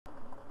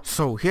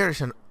So here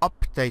is an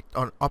update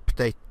on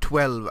update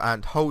 12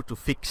 and how to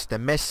fix the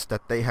mess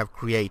that they have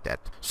created.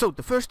 So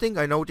the first thing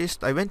I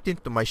noticed, I went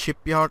into my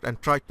shipyard and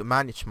tried to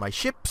manage my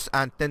ships,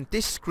 and then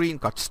this screen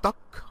got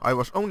stuck. I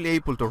was only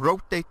able to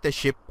rotate the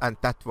ship and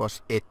that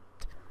was it.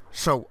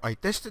 So I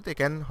tested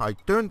again, I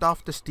turned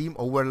off the Steam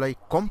overlay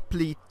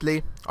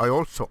completely. I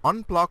also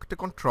unblocked the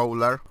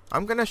controller.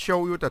 I'm gonna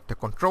show you that the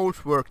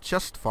controls work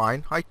just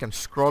fine. I can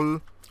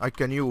scroll, I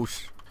can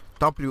use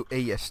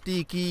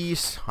WASD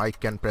keys, I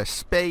can press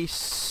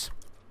space,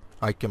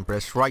 I can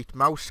press right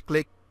mouse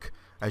click.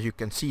 As you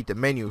can see, the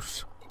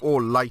menus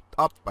all light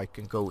up. I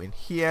can go in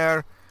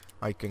here,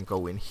 I can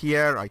go in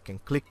here, I can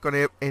click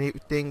on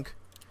anything,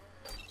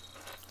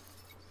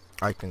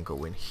 I can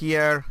go in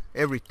here,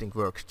 everything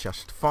works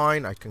just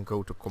fine. I can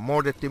go to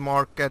commodity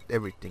market,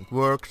 everything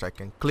works. I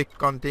can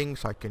click on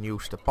things, I can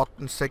use the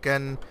buttons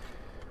again,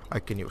 I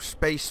can use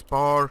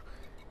spacebar.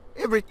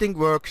 Everything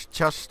works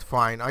just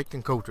fine. I can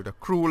go to the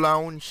crew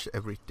lounge,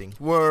 everything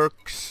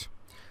works.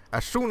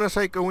 As soon as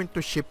I go into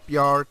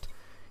shipyard,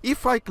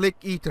 if I click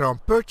either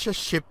on purchase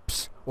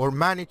ships or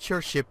manage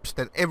your ships,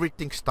 then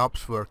everything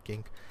stops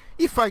working.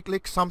 If I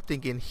click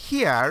something in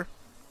here,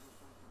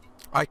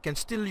 I can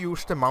still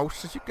use the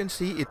mouse. As you can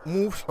see, it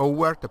moves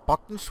over, the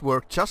buttons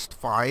work just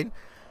fine.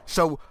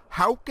 So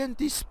how can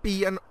this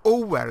be an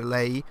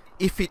overlay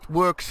if it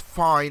works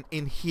fine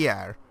in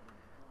here?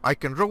 I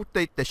can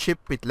rotate the ship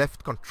with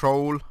left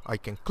control, I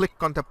can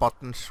click on the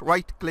buttons,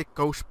 right click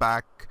goes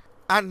back,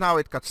 and now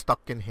it got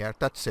stuck in here,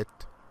 that's it.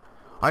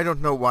 I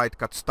don't know why it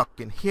got stuck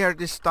in here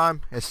this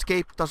time.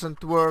 Escape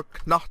doesn't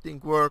work,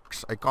 nothing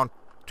works, I can't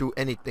do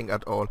anything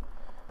at all.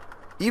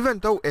 Even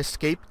though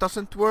escape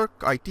doesn't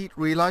work, I did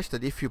realize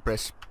that if you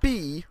press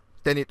P,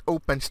 then it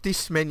opens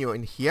this menu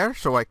in here,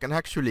 so I can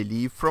actually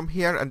leave from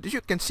here, and as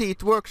you can see,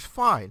 it works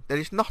fine. There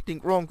is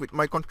nothing wrong with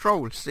my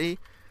controls, see?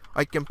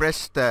 I can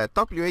press the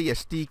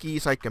WASD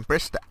keys, I can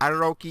press the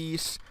arrow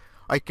keys,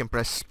 I can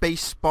press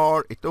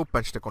spacebar, it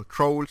opens the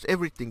controls,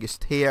 everything is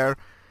here.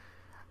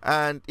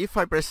 And if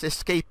I press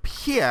escape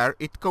here,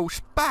 it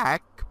goes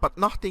back, but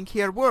nothing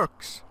here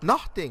works.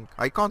 Nothing.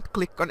 I can't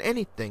click on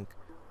anything.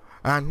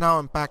 And now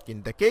I'm back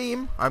in the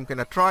game. I'm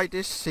gonna try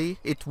this, see,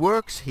 it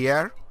works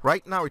here.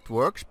 Right now it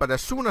works, but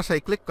as soon as I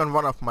click on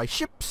one of my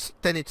ships,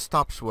 then it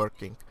stops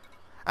working.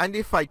 And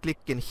if I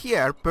click in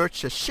here,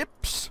 purchase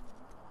ships,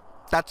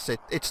 that's it,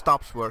 it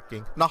stops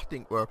working,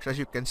 nothing works. As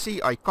you can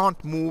see, I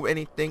can't move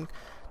anything,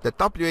 the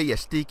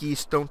WASD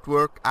keys don't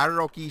work,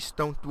 arrow keys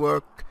don't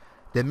work,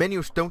 the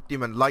menus don't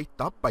even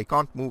light up, I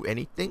can't move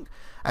anything,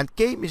 and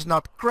game is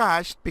not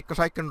crashed because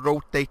I can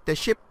rotate the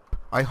ship.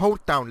 I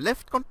hold down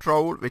left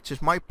control, which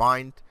is my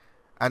bind,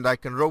 and I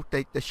can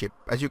rotate the ship.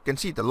 As you can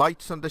see, the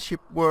lights on the ship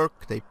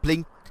work, they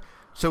blink,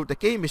 so the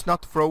game is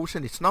not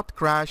frozen, it's not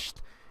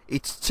crashed,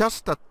 it's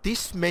just that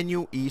this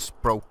menu is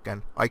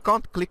broken. I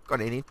can't click on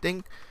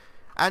anything.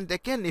 And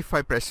again, if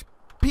I press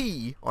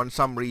P on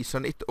some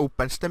reason, it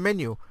opens the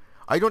menu.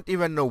 I don't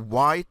even know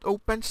why it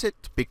opens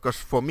it, because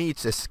for me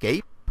it's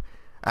escape.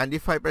 And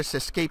if I press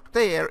escape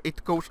there,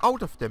 it goes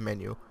out of the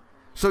menu.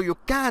 So you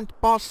can't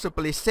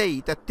possibly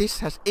say that this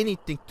has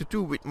anything to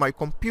do with my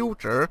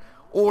computer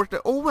or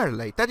the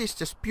overlay. That is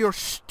just pure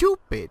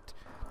stupid.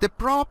 The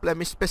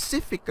problem is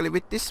specifically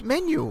with this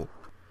menu.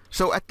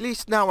 So at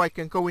least now I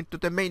can go into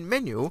the main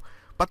menu,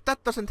 but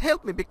that doesn't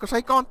help me because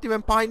I can't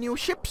even buy new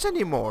ships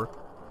anymore.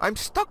 I'm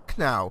stuck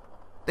now.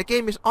 The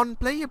game is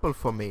unplayable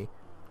for me.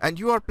 And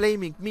you are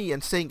blaming me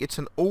and saying it's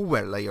an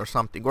overlay or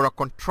something, or a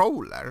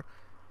controller.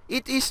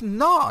 It is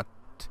not.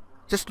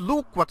 Just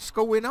look what's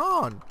going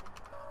on.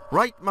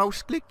 Right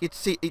mouse click,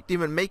 it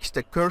even makes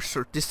the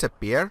cursor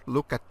disappear.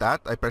 Look at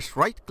that. I press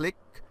right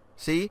click.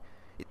 See?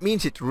 It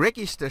means it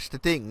registers the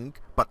thing,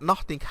 but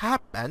nothing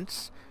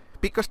happens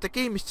because the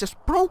game is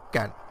just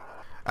broken.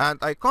 And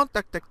I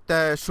contacted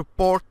the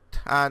support,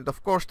 and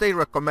of course they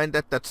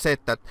recommended that, said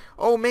that,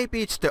 oh,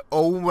 maybe it's the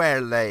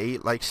overlay,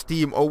 like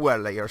Steam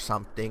overlay or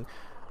something.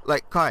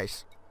 Like,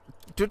 guys,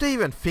 do they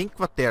even think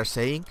what they are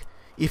saying?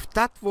 If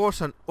that was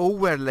an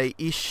overlay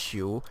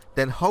issue,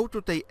 then how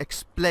do they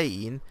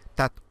explain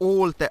that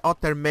all the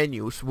other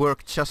menus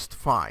work just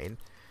fine?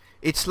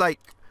 It's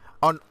like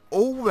an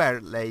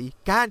overlay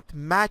can't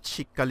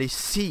magically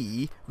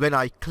see when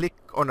I click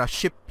on a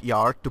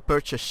shipyard to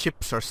purchase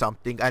ships or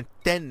something and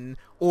then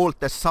all of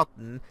a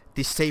sudden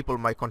disable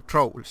my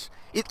controls.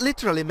 It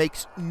literally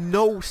makes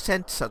no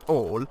sense at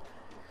all.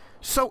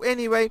 So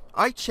anyway,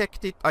 I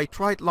checked it, I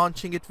tried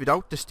launching it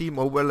without the Steam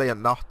overlay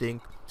and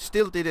nothing,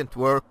 still didn't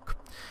work.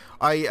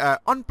 I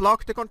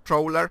unplugged the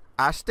controller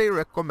as they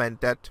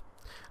recommended,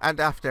 and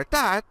after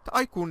that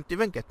I couldn't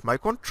even get my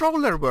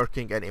controller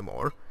working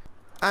anymore.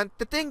 And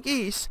the thing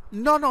is,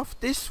 none of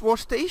this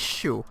was the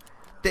issue.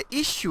 The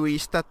issue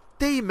is that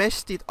they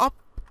messed it up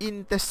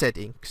in the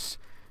settings.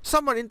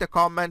 Someone in the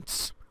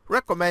comments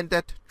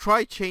recommended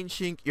try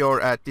changing your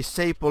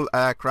disable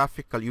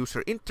graphical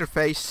user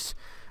interface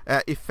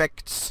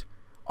effects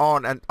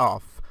on and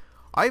off.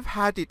 I've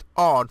had it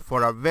on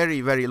for a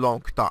very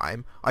long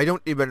time. I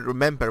don't even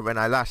remember when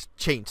I last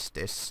changed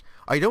this.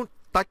 I don't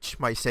touch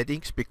my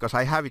settings because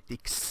I have it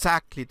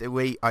exactly the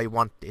way I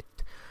want it.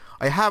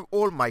 I have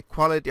all my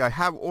quality, I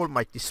have all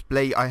my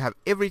display, I have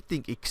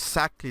everything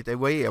exactly the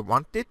way I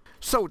want it.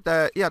 So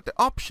the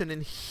option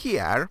in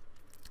here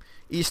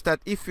is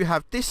that if you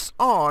have this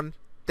on,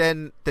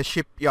 then the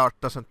shipyard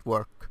doesn't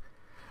work.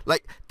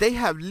 Like, they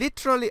have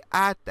literally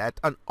added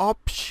an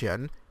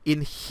option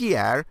in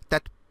here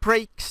that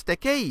breaks the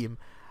game.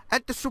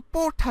 And the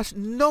support has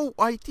no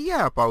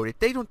idea about it.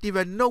 They don't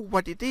even know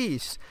what it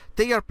is.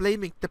 They are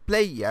blaming the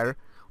player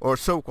or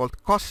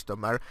so-called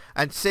customer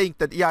and saying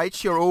that, yeah,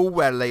 it's your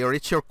overlay or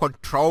it's your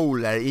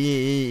controller.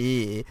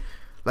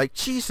 Like,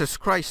 Jesus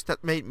Christ,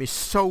 that made me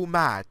so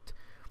mad.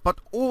 But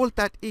all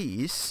that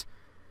is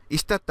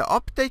that the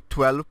update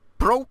 12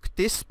 broke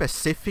this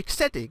specific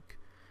setting.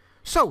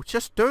 So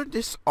just turn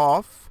this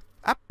off,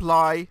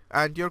 apply,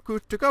 and you're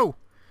good to go.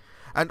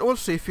 And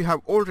also, if you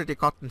have already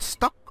gotten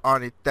stuck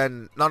on it,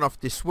 then none of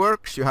this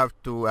works. You have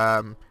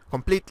to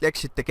completely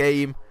exit the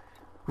game,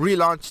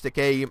 relaunch the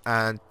game,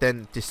 and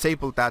then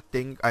disable that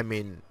thing. I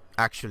mean,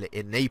 actually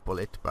enable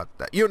it, but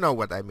you know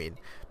what I mean.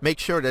 Make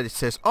sure that it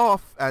says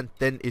off, and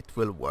then it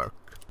will work.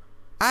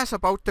 As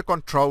about the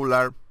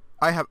controller,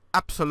 I have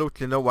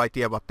absolutely no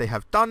idea what they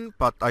have done,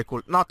 but I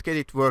could not get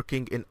it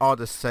working in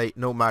Odyssey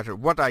no matter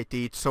what I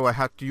did, so I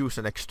had to use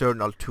an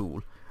external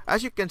tool.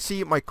 As you can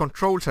see, my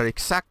controls are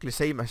exactly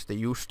same as they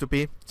used to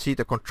be. See,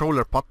 the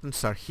controller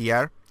buttons are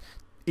here.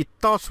 It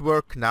does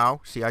work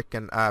now. See, I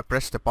can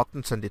press the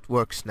buttons and it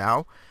works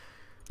now,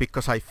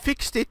 because I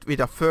fixed it with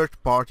a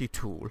third-party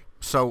tool.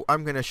 So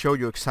I'm gonna show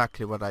you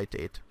exactly what I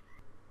did.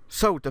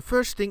 So the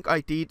first thing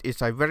I did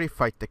is I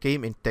verified the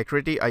game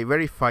integrity. I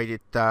verified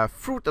it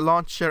through the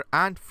launcher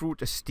and through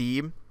the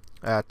Steam.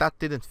 That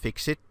didn't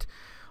fix it.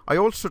 I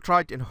also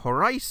tried in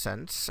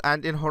Horizons,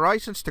 and in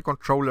Horizons the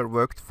controller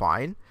worked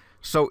fine.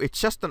 So it's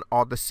just an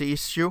Odyssey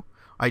issue.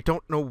 I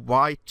don't know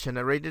why it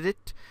generated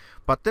it.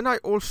 But then I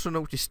also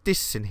noticed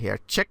this in here.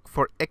 Check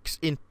for X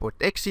input.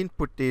 X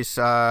input is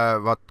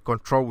what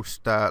controls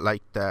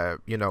the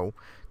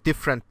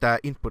different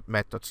input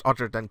methods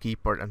other than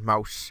keyboard and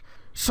mouse.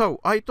 So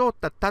I thought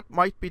that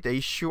might be the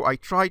issue. I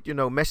tried,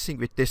 messing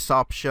with this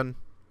option.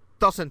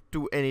 Doesn't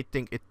do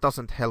anything. It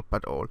doesn't help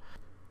at all.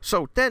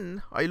 So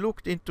then I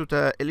looked into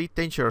the Elite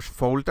Dangerous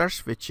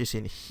folders, which is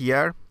in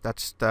here.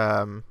 That's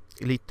the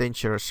Elite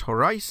Dangerous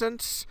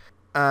Horizons,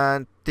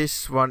 and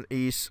this one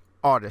is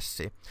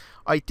Odyssey.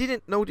 I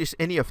didn't notice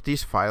any of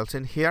these files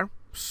in here,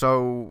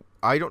 so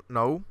I don't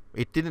know.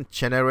 It didn't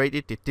generate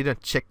it, it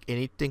didn't check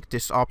anything.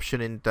 This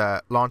option in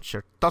the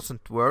launcher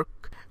doesn't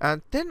work.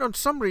 And then on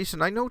some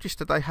reason I noticed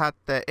that I had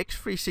the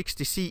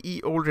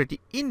X360CE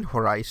already in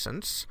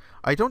Horizons.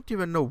 I don't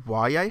even know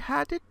why I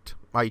had it.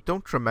 I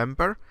don't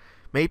remember.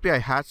 Maybe I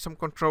had some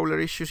controller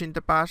issues in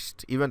the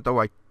past, even though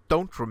I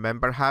don't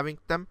remember having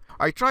them.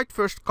 I tried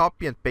first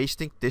copy and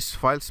pasting this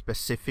file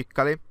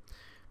specifically,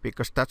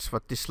 because that's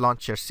what this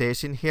launcher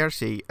says in here.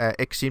 See,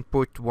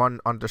 xinput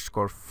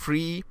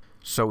 1_3.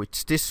 So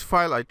it's this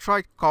file. I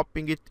tried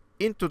copying it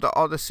into the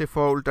Odyssey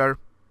folder.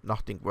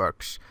 Nothing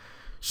works.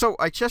 So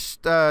I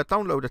just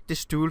downloaded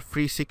this tool,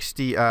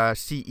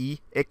 360CE,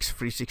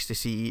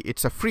 X360CE.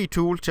 It's a free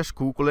tool, just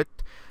Google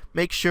it.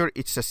 Make sure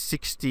it's a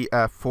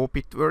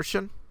 64-bit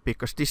version,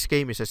 because this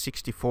game is a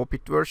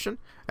 64-bit version.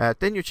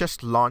 Then you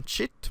just launch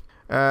it.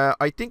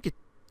 I think it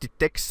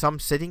detects some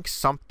settings,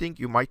 something.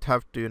 You might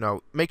have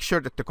to, make sure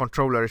that the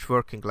controller is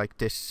working like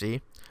this,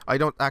 see? I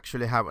don't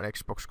actually have an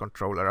Xbox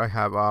controller. I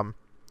have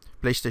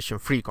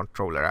PlayStation 3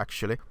 controller,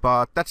 actually.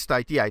 But that's the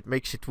idea. It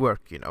makes it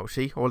work,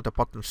 see? All the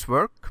buttons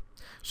work.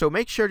 So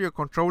make sure your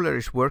controller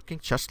is working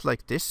just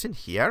like this in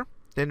here.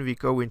 Then we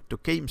go into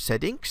game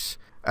settings.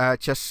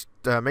 Just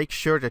make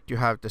sure that you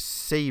have the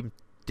same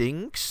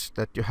things,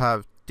 that you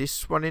have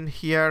this one in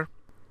here.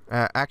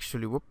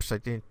 Actually, whoops, I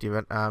didn't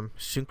even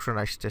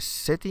synchronize the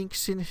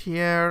settings in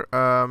here.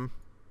 Yeah,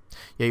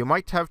 you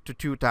might have to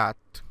do that.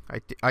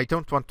 I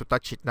don't want to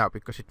touch it now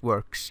because it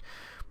works.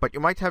 But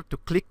you might have to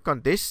click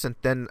on this and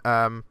then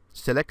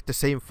select the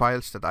same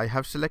files that I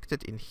have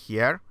selected in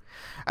here.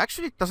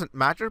 Actually, it doesn't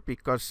matter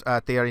because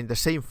they are in the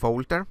same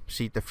folder.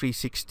 See, the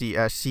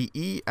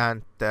 360CE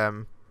and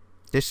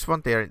this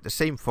one, they are in the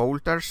same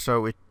folder.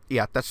 So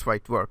yeah, that's why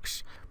it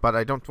works. But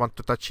I don't want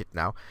to touch it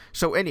now.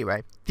 So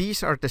anyway,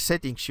 these are the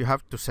settings you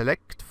have to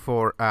select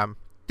for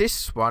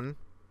this one.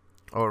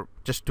 Or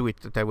just do it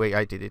the way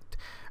I did it.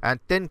 And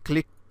then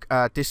click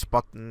this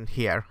button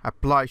here.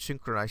 Apply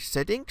synchronized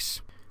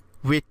settings.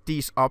 With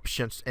these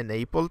options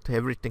enabled,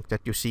 everything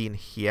that you see in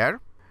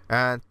here.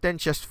 And then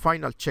just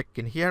final check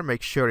in here.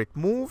 Make sure it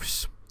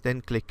moves.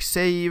 Then click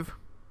save.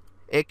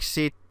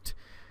 Exit.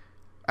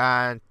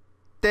 And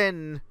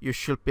then you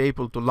should be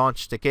able to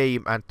launch the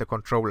game and the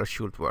controller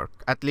should work.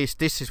 At least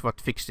this is what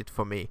fixed it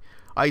for me.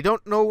 I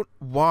don't know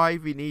why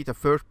we need a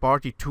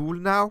third-party tool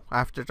now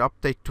after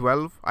update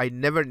 12. I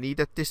never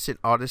needed this in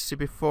Odyssey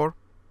before.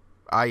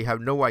 I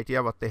have no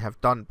idea what they have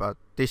done, but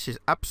this is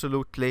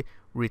absolutely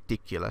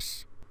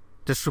ridiculous.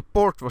 The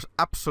support was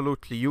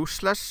absolutely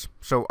useless,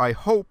 so I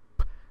hope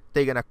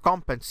they're gonna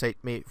compensate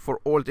me for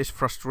all this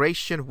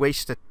frustration,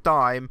 wasted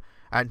time,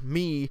 and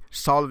me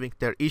solving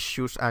their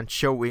issues and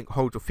showing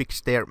how to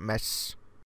fix their mess.